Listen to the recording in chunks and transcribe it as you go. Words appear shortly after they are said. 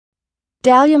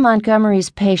Dahlia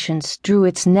Montgomery's patience drew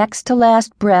its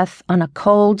next-to-last breath on a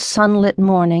cold, sunlit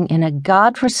morning in a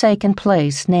God-forsaken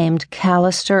place named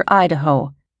Callister,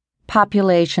 Idaho,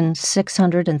 population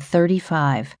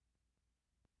 635.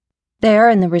 There,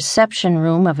 in the reception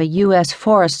room of a U.S.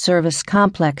 Forest Service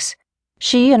complex,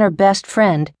 she and her best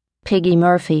friend, Piggy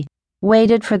Murphy,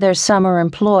 waited for their summer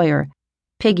employer,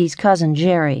 Piggy's cousin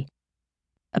Jerry.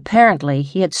 Apparently,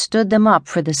 he had stood them up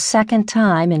for the second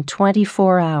time in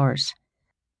 24 hours.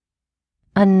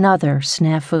 Another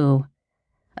snafu.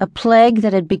 A plague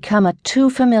that had become a too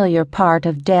familiar part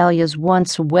of Dahlia's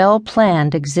once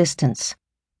well-planned existence.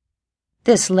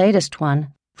 This latest one,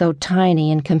 though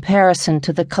tiny in comparison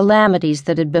to the calamities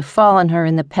that had befallen her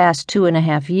in the past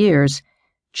 2.5 years,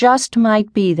 just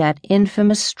might be that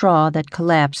infamous straw that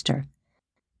collapsed her.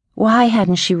 Why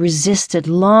hadn't she resisted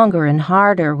longer and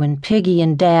harder when Piggy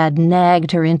and Dad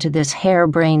nagged her into this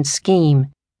harebrained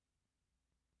scheme?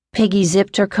 Piggy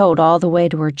zipped her coat all the way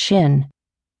to her chin.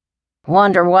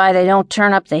 "Wonder why they don't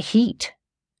turn up the heat."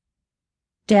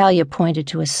 Dahlia pointed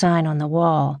to a sign on the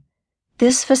wall.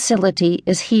 "This facility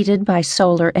is heated by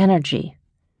solar energy."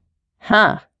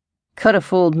 "Huh, could have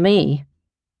fooled me.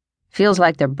 Feels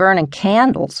like they're burning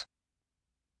candles."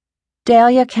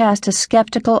 Dahlia cast a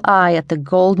skeptical eye at the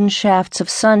golden shafts of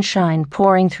sunshine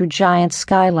pouring through giant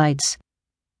skylights.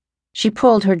 She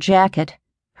pulled her jacket,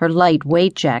 her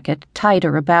light-weight jacket,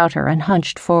 tighter about her and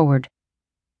hunched forward.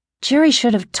 "Jerry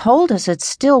should have told us it's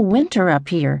still winter up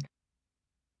here.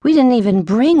 We didn't even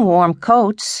bring warm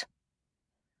coats."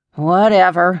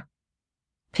 "Whatever."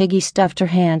 Piggy stuffed her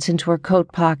hands into her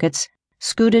coat pockets,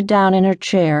 scooted down in her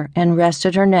chair, and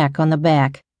rested her neck on the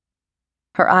back.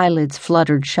 Her eyelids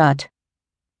fluttered shut.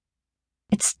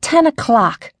 "It's 10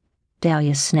 o'clock,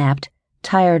 Dahlia snapped,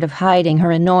 tired of hiding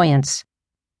her annoyance.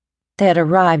 They had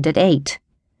arrived at 8.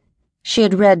 She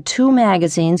had read 2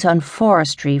 magazines on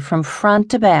forestry from front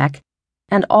to back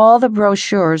and all the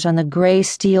brochures on the gray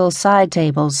steel side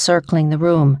tables circling the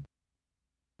room.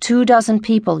 24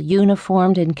 people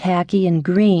uniformed in khaki and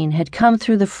green had come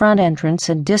through the front entrance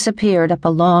and disappeared up a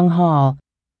long hall.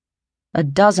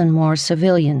 12 more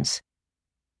civilians.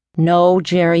 No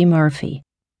Jerry Murphy.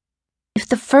 "If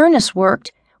the furnace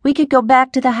worked, we could go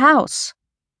back to the house."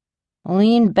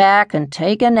 "Lean back and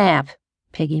take a nap,"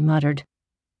 Piggy muttered.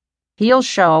 "He'll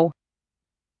show."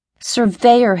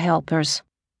 "Surveyor helpers.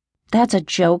 That's a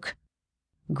joke.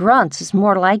 Grunts is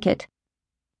more like it.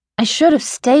 I should have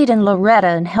stayed in Loretta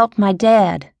and helped my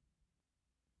dad."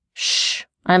 "Shh,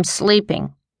 I'm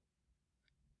sleeping."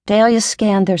 Dahlia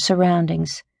scanned their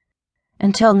surroundings.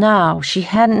 Until now, she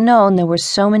hadn't known there were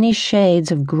so many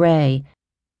shades of gray.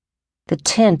 The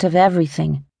tint of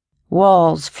everything,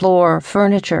 walls, floor,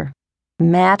 furniture,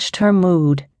 matched her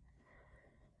mood.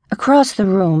 Across the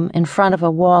room, in front of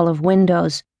a wall of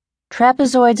windows,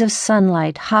 trapezoids of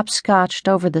sunlight hopscotched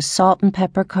over the salt and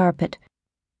pepper carpet.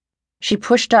 She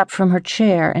pushed up from her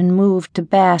chair and moved to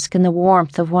bask in the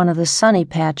warmth of one of the sunny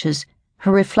patches,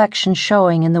 her reflection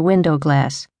showing in the window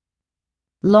glass.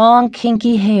 Long,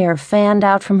 kinky hair fanned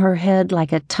out from her head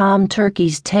like a tom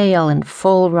turkey's tail in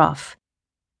full ruff.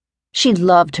 She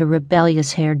loved her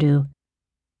rebellious hairdo.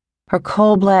 Her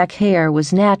coal-black hair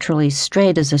was naturally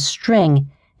straight as a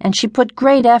string, and she put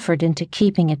great effort into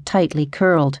keeping it tightly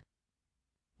curled.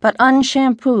 But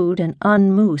unshampooed and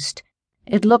unmoussed,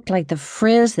 it looked like the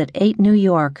frizz that ate New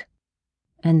York,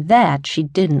 and that she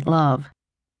didn't love.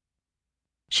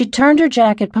 She turned her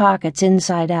jacket pockets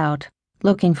inside out,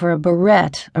 looking for a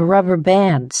barrette, a rubber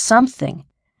band, something.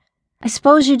 "I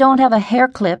suppose you don't have a hair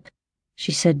clip,"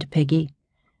 she said to Piggy.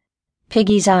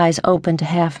 Piggy's eyes opened to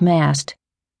half-mast.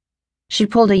 She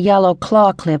pulled a yellow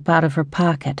claw clip out of her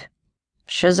pocket.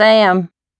 "Shazam!"